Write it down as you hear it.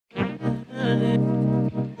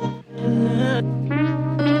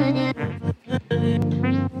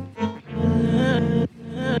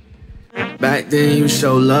then you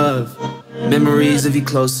show love. Memories of you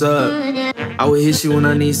close up. I would hit you when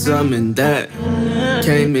I need something, and that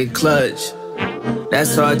came in clutch.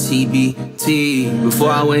 That's our TBT. Before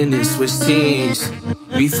I went and switched teams.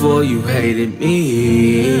 Before you hated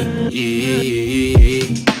me.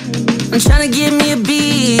 I'm tryna get me a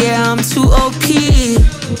B, yeah, I'm too OP.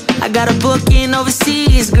 I got a booking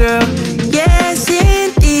overseas, girl, yes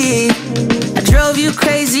indeed. I drove you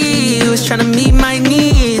crazy, was tryna meet my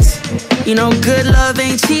needs. You know good love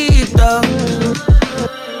ain't cheap though.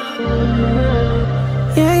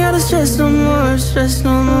 Yeah, I gotta stress no more, stress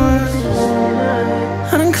no more.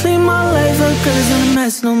 I done clean my life up cause it's a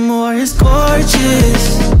mess no more. It's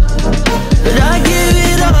gorgeous, but I give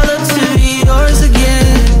it all up to be yours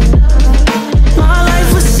again. My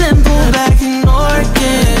life was simple back in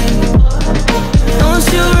Oregon. Don't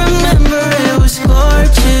you remember it was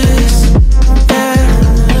gorgeous? Yeah,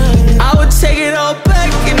 I would take it all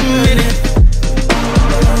back in a minute.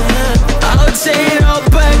 I would take it all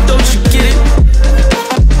back, don't you get it?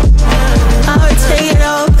 I would take it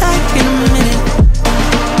all back in a minute.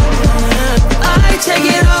 I take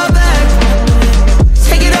it all back,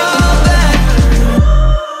 take it all back.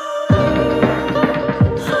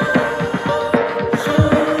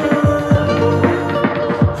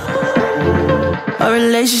 Our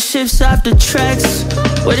relationships off the tracks,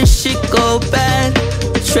 where the shit go bad.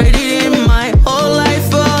 Traded in my whole life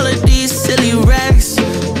for all of these silly racks.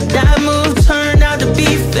 That move turned out to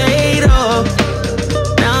be fatal.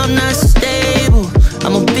 Now I'm not stable,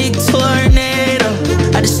 I'm a big tornado.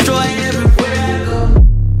 I destroy everywhere I go.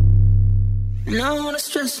 And I don't wanna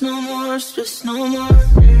stress no more, stress no more.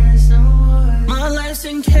 My life's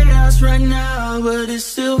in chaos right now, but it's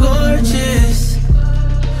still gorgeous.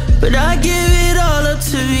 But I give